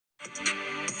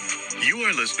You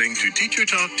are listening to Teacher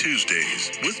Talk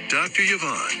Tuesdays with Dr.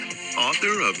 Yvonne,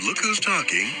 author of Look Who's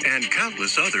Talking and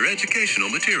countless other educational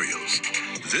materials.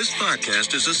 This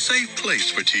podcast is a safe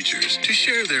place for teachers to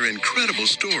share their incredible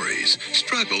stories,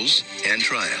 struggles, and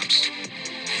triumphs.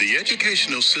 The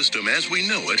educational system as we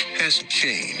know it has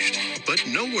changed, but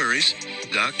no worries,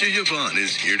 Dr. Yvonne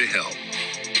is here to help.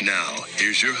 Now,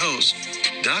 here's your host,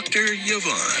 Dr.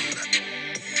 Yvonne.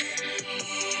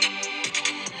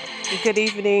 Good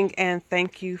evening, and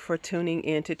thank you for tuning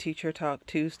in to Teacher Talk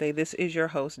Tuesday. This is your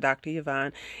host, Dr.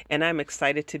 Yvonne, and I'm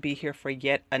excited to be here for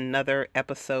yet another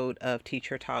episode of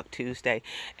Teacher Talk Tuesday.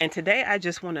 And today I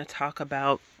just want to talk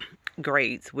about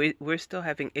grades. We're still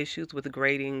having issues with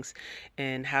gradings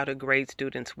and how to grade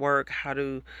students' work, how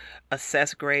to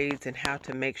assess grades, and how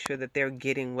to make sure that they're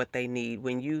getting what they need.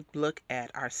 When you look at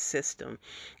our system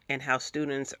and how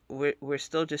students, we're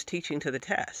still just teaching to the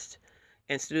test.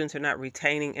 And students are not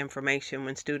retaining information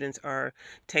when students are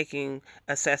taking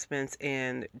assessments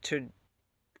and to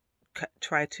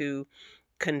try to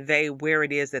convey where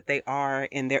it is that they are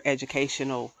in their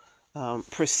educational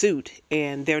pursuit,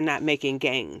 and they're not making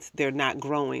gains, they're not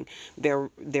growing, they're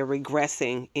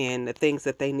regressing in the things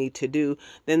that they need to do.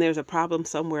 Then there's a problem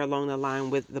somewhere along the line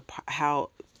with how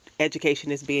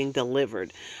education is being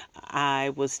delivered.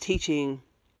 I was teaching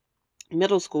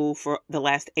middle school for the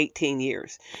last 18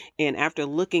 years. And after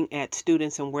looking at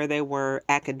students and where they were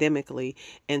academically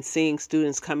and seeing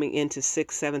students coming into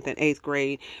 6th, 7th, and 8th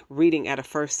grade reading at a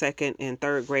 1st, 2nd, and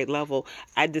 3rd grade level,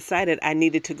 I decided I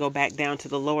needed to go back down to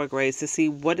the lower grades to see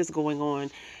what is going on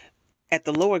at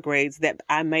the lower grades that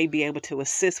I may be able to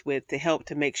assist with to help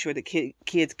to make sure the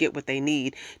kids get what they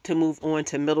need to move on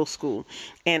to middle school.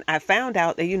 And I found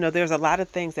out that, there's a lot of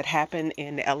things that happen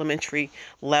in the elementary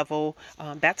level.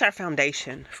 That's our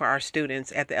foundation for our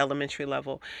students at the elementary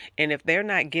level. And if they're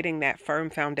not getting that firm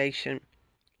foundation,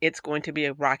 it's going to be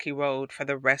a rocky road for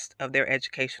the rest of their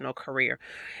educational career.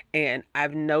 And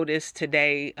I've noticed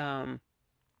today, and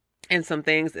some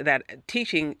things that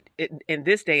teaching in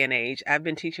this day and age, I've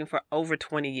been teaching for over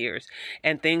 20 years,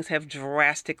 and things have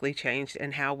drastically changed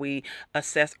in how we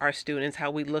assess our students,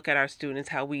 how we look at our students,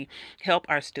 how we help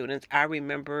our students. I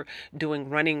remember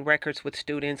doing running records with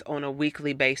students on a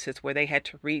weekly basis where they had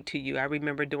to read to you. I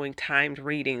remember doing timed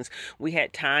readings. We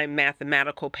had timed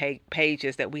mathematical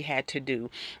pages that we had to do,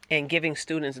 and giving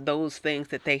students those things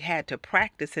that they had to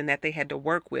practice and that they had to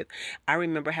work with. I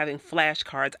remember having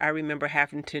flashcards. I remember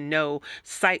having to know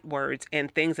sight words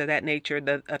and things of that nature,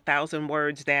 the 1,000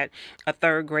 words that a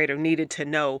 3rd grader needed to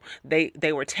know.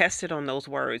 They were tested on those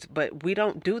words, but we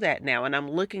don't do that now. And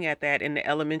I'm looking at that in the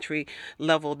elementary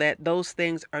level, that those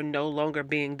things are no longer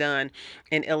being done.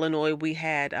 In Illinois, we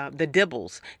had the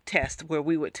DIBELS test, where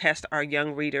we would test our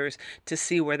young readers to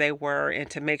see where they were and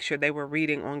to make sure they were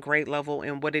reading on grade level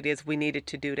and what it is we needed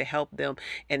to do to help them.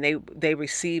 And they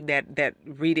received that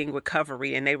reading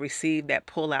recovery, and they received that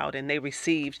pullout, and they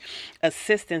received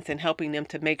assistance in helping them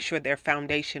to make sure their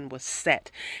foundation was set.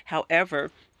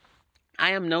 However, I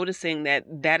am noticing that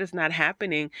is not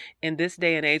happening in this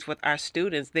day and age with our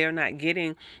students. They're not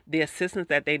getting the assistance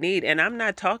that they need. And I'm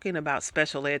not talking about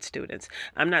special ed students.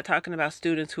 I'm not talking about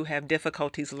students who have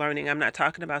difficulties learning. I'm not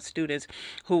talking about students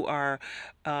who are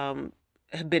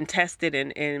have been tested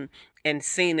and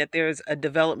seen that there's a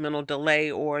developmental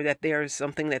delay or that there's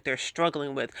something that they're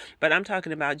struggling with. But I'm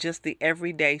talking about just the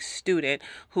everyday student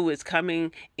who is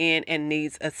coming in and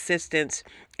needs assistance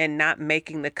and not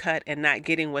making the cut and not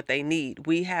getting what they need.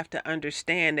 We have to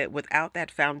understand that without that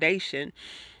foundation,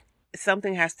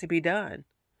 something has to be done.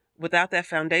 Without that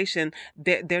foundation,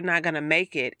 they're not going to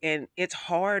make it. And it's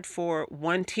hard for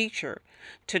one teacher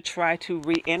to try to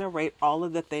reiterate all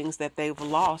of the things that they've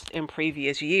lost in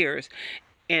previous years.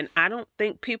 And I don't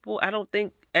think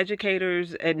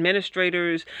educators,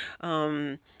 administrators,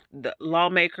 the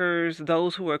lawmakers,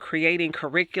 those who are creating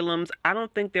curriculums, I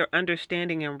don't think they're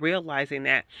understanding and realizing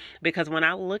that. Because when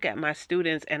I look at my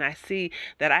students and I see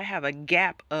that I have a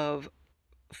gap of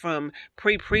from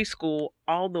preschool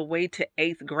all the way to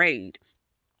 8th grade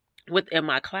within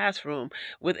my classroom,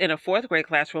 within a 4th grade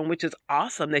classroom, which is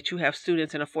awesome that you have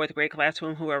students in a 4th grade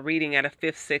classroom who are reading at a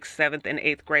 5th, 6th, 7th, and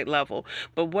 8th grade level.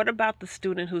 But what about the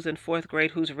student who's in 4th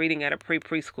grade who's reading at a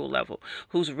preschool level,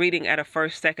 who's reading at a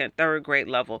 1st, 2nd, 3rd grade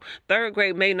level? 3rd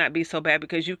grade may not be so bad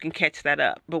because you can catch that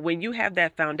up. But when you have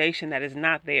that foundation that is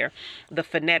not there, the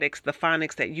phonetics, the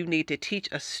phonics that you need to teach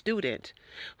a student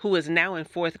who is now in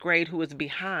 4th grade, who is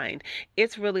behind,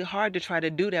 it's really hard to try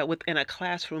to do that within a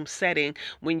classroom setting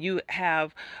when you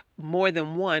have more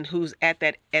than one who's at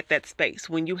that space,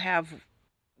 when you have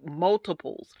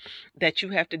multiples that you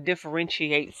have to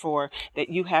differentiate for, that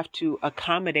you have to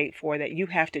accommodate for, that you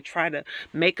have to try to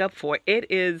make up for. It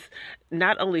is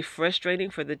not only frustrating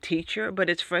for the teacher, but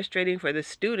it's frustrating for the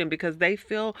student because they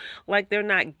feel like they're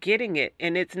not getting it,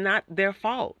 and it's not their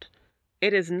fault.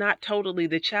 It is not totally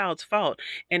the child's fault.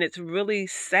 And it's really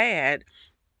sad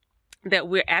that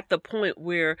we're at the point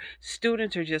where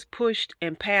students are just pushed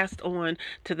and passed on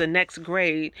to the next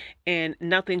grade and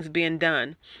nothing's being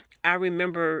done. I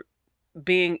remember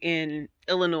being in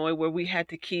Illinois where we had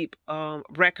to keep running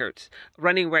records,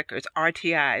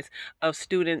 RTIs, of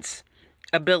students'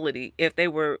 ability. If they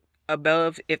were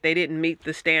above, if they didn't meet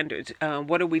the standards,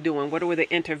 what are we doing? What were the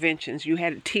interventions? You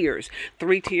had tiers,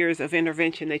 3 tiers of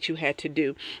intervention that you had to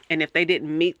do. And if they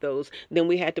didn't meet those, then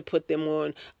we had to put them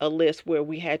on a list where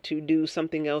we had to do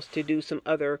something else, to do some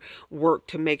other work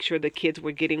to make sure the kids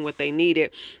were getting what they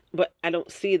needed. But I don't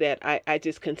see that. I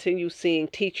just continue seeing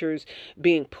teachers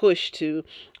being pushed to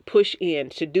push in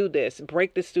to do this,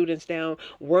 break the students down,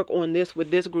 work on this with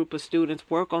this group of students,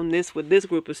 work on this with this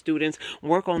group of students,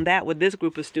 work on that with this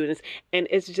group of students. And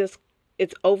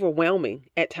it's overwhelming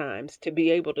at times to be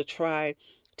able to try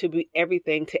to be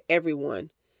everything to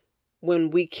everyone when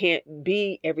we can't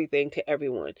be everything to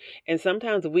everyone. And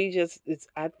sometimes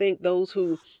I think those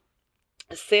who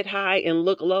sit high and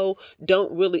look low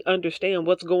don't really understand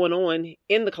what's going on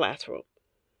in the classroom.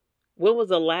 When was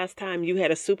the last time you had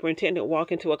a superintendent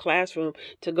walk into a classroom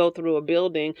to go through a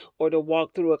building or to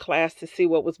walk through a class to see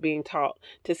what was being taught,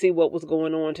 to see what was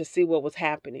going on, to see what was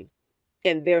happening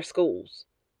in their schools?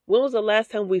 When was the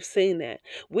last time we've seen that?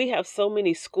 We have so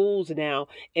many schools now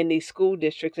in these school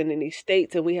districts and in these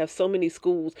states, and we have so many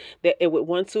schools that with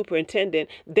one superintendent,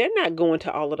 they're not going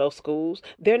to all of those schools.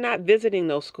 They're not visiting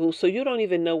those schools. So you don't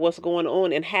even know what's going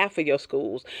on in half of your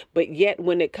schools. But yet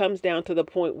when it comes down to the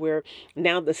point where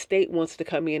now the state wants to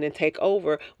come in and take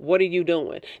over, what are you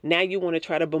doing? Now you want to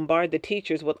try to bombard the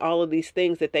teachers with all of these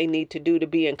things that they need to do to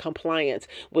be in compliance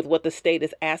with what the state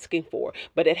is asking for.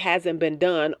 But it hasn't been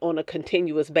done on a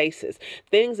continuous basis.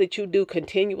 Things that you do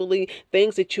continually,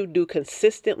 things that you do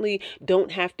consistently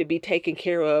don't have to be taken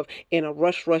care of in a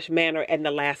rush manner at the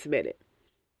last minute.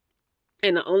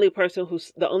 And the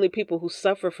only people who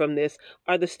suffer from this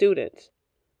are the students.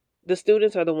 The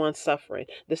students are the ones suffering.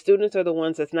 The students are the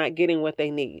ones that's not getting what they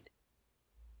need.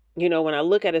 You know, when I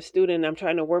look at a student, I'm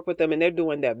trying to work with them and they're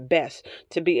doing their best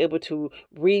to be able to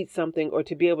read something or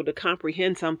to be able to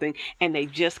comprehend something, and they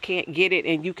just can't get it.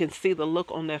 And you can see the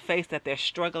look on their face that they're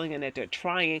struggling and that they're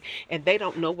trying and they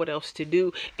don't know what else to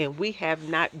do. And we have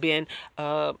not been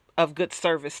of good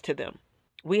service to them.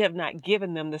 We have not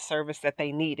given them the service that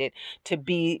they needed to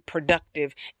be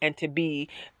productive and to be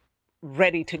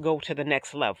ready to go to the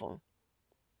next level.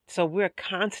 So we're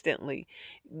constantly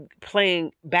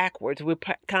playing backwards. We're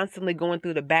constantly going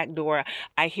through the back door.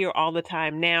 I hear all the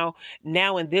time now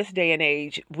in this day and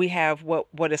age, we have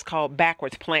what is called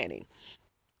backwards planning.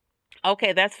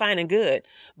 Okay, that's fine and good,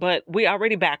 but we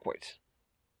already backwards.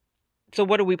 So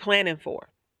what are we planning for?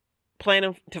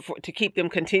 Planning to keep them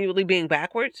continually being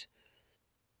backwards?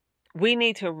 We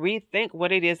need to rethink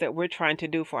what it is that we're trying to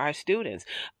do for our students.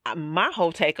 My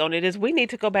whole take on it is we need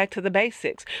to go back to the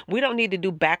basics. We don't need to do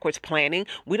backwards planning.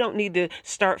 We don't need to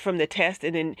start from the test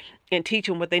and teach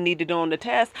them what they need to do on the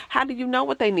test. How do you know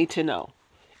what they need to know?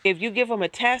 If you give them a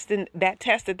test and that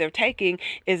test that they're taking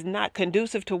is not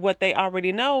conducive to what they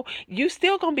already know, you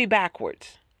still going to be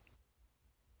backwards.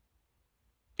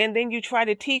 And then you try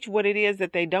to teach what it is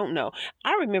that they don't know.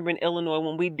 I remember in Illinois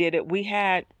when we did it,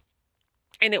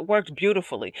 and it worked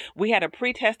beautifully. We had a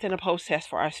pre-test and a post-test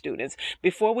for our students.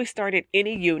 Before we started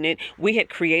any unit, we had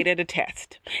created a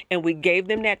test and we gave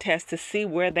them that test to see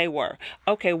where they were.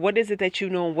 Okay, what is it that you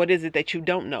know and what is it that you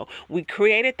don't know? We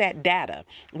created that data.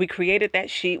 We created that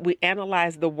sheet. We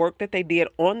analyzed the work that they did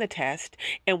on the test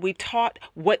and we taught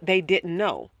what they didn't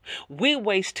know. We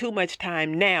waste too much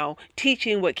time now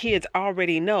teaching what kids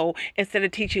already know instead of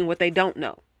teaching what they don't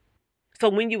know. So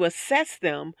when you assess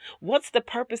them, what's the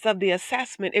purpose of the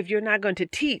assessment if you're not going to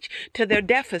teach to their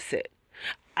deficit?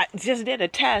 I just did a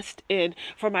test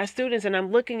for my students, and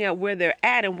I'm looking at where they're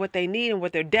at and what they need and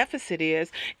what their deficit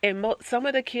is. And some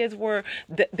of the kids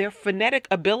their phonetic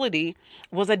ability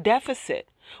was a deficit.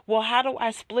 Well, how do I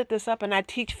split this up and I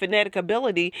teach phonetic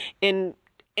ability and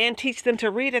teach them to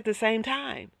read at the same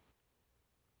time?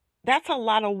 That's a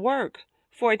lot of work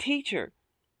for a teacher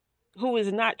who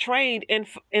is not trained in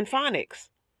phonics,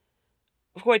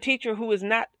 for a teacher who is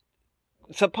not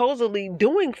supposedly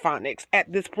doing phonics at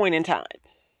this point in time.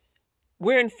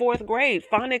 We're in 4th grade.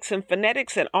 Phonics and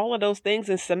phonetics and all of those things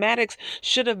and semantics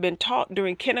should have been taught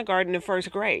during kindergarten and 1st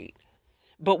grade.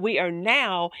 But we are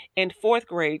now in fourth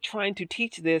grade trying to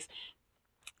teach this,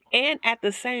 and at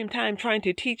the same time trying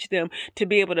to teach them to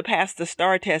be able to pass the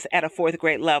STAR test at a fourth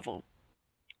grade level,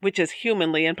 which is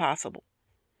humanly impossible.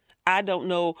 I don't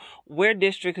know where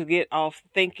districts get off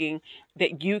thinking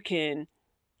that you can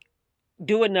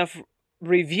do enough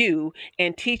review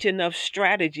and teach enough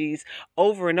strategies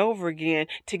over and over again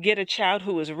to get a child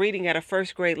who is reading at a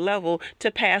first grade level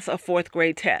to pass a fourth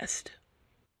grade test.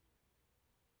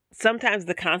 Sometimes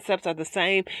the concepts are the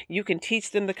same. You can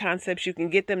teach them the concepts. You can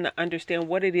get them to understand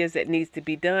what it is that needs to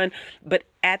be done. But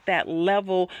at that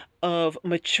level of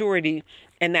maturity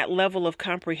and that level of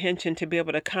comprehension, to be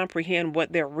able to comprehend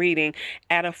what they're reading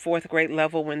at a fourth grade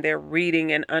level when they're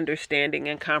reading and understanding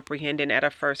and comprehending at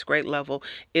a first grade level,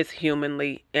 is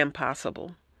humanly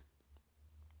impossible.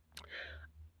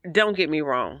 Don't get me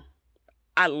wrong.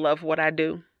 I love what I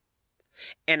do.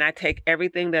 And I take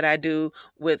everything that I do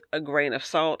with a grain of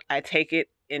salt. I take it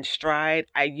in stride.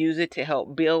 I use it to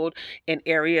help build in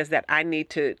areas that I need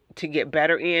to get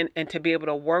better in and to be able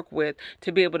to work with,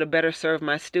 to be able to better serve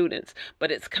my students.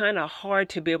 But it's kind of hard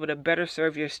to be able to better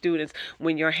serve your students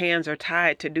when your hands are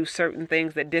tied to do certain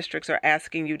things that districts are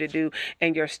asking you to do,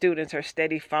 and your students are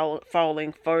steady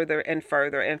falling further and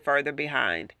further and further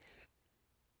behind.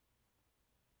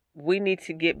 We need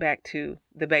to get back to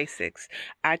the basics.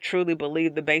 I truly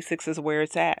believe the basics is where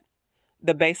it's at.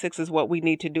 The basics is what we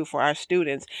need to do for our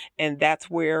students. And that's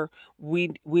where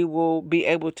we will be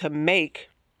able to make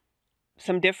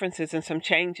some differences and some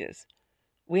changes.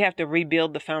 We have to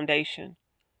rebuild the foundation.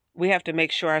 We have to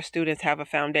make sure our students have a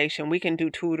foundation. We can do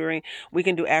tutoring. We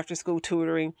can do after school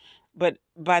tutoring. But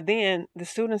by then, the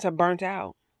students are burnt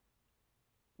out.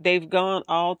 They've gone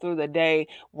all through the day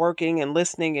working and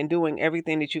listening and doing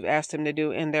everything that you've asked them to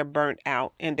do, and they're burnt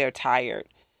out and they're tired.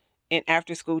 In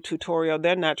after school tutorial,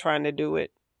 they're not trying to do it.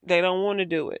 They don't want to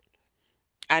do it.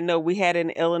 I know we had it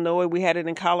in Illinois. We had it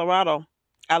in Colorado.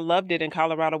 I loved it in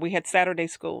Colorado. We had Saturday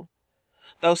school.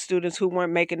 Those students who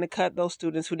weren't making the cut, those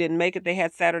students who didn't make it, they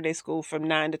had Saturday school from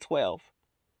 9 to 12.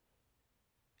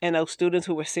 And those students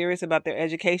who were serious about their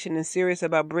education and serious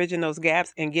about bridging those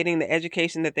gaps and getting the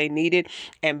education that they needed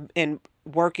and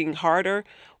working harder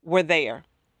were there.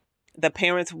 The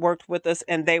parents worked with us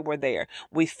and they were there.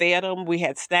 We fed them. We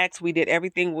had snacks. We did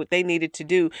everything what they needed to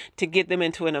do to get them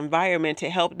into an environment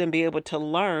to help them be able to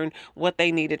learn what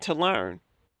they needed to learn.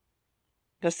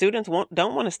 The students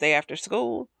don't want to stay after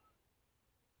school.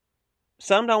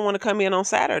 Some don't want to come in on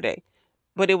Saturday,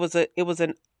 but it was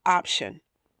an option.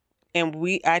 And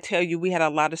I tell you, we had a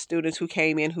lot of students who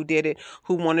came in, who did it,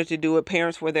 who wanted to do it.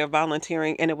 Parents were there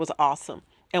volunteering, and it was awesome.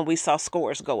 And we saw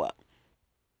scores go up.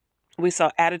 We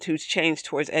saw attitudes change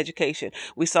towards education.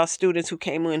 We saw students who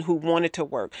came in who wanted to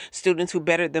work, students who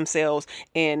bettered themselves.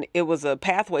 And it was a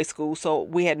pathway school, so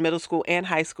we had middle school and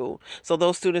high school. So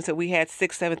those students that we had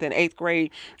 6th, 7th, and 8th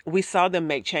grade, we saw them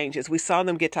make changes. We saw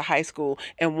them get to high school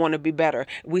and want to be better.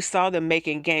 We saw them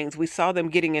making gains. We saw them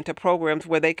getting into programs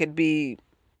where they could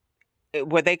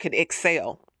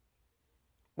excel,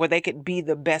 where they could be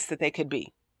the best that they could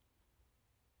be.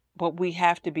 But we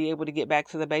have to be able to get back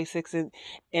to the basics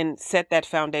and set that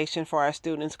foundation for our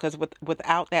students, because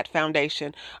without that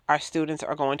foundation, our students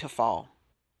are going to fall.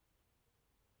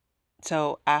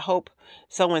 So I hope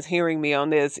someone's hearing me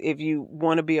on this. If you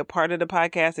want to be a part of the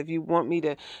podcast, if you want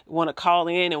to call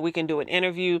in and we can do an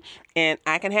interview and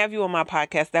I can have you on my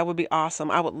podcast, that would be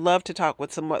awesome. I would love to talk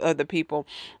with some other people.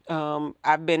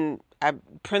 I've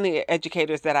plenty of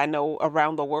educators that I know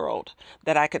around the world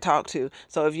that I could talk to.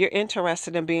 So if you're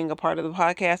interested in being a part of the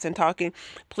podcast and talking,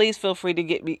 please feel free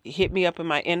to hit me up in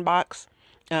my inbox,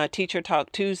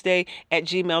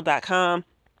 teachertalktuesday@gmail.com.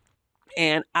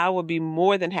 And I will be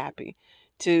more than happy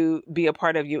to be a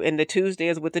part of you. And the Tuesday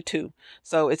is with the 2.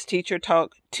 So it's Teacher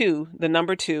Talk 2, the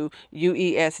number 2,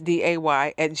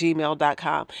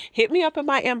 UESDAY@gmail.com. Hit me up in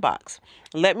my inbox.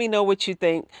 Let me know what you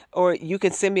think, or you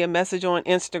can send me a message on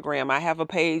Instagram. I have a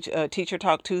page, a Teacher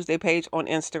Talk Tuesday page on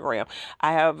Instagram.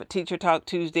 I have Teacher Talk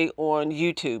Tuesday on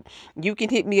YouTube. You can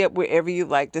hit me up wherever you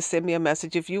like to send me a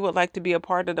message if you would like to be a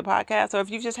part of the podcast, or if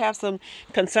you just have some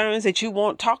concerns that you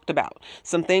want talked about,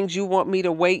 some things you want me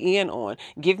to weigh in on.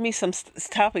 Give me some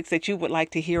topics that you would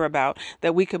like to hear about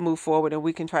that we can move forward and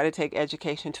we can try to take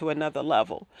education to another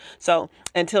level. So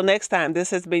until next time,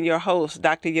 this has been your host,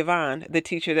 Dr. Yvonne, the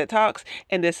teacher that talks,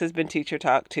 and this has been Teacher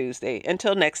Talk Tuesday.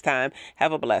 Until next time,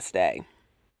 have a blessed day.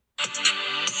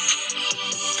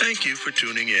 Thank you for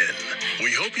tuning in.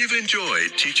 We hope you've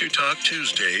enjoyed Teacher Talk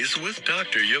Tuesdays with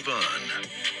Dr. Yvonne.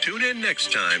 Tune in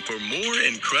next time for more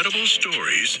incredible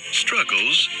stories,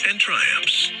 struggles, and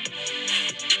triumphs.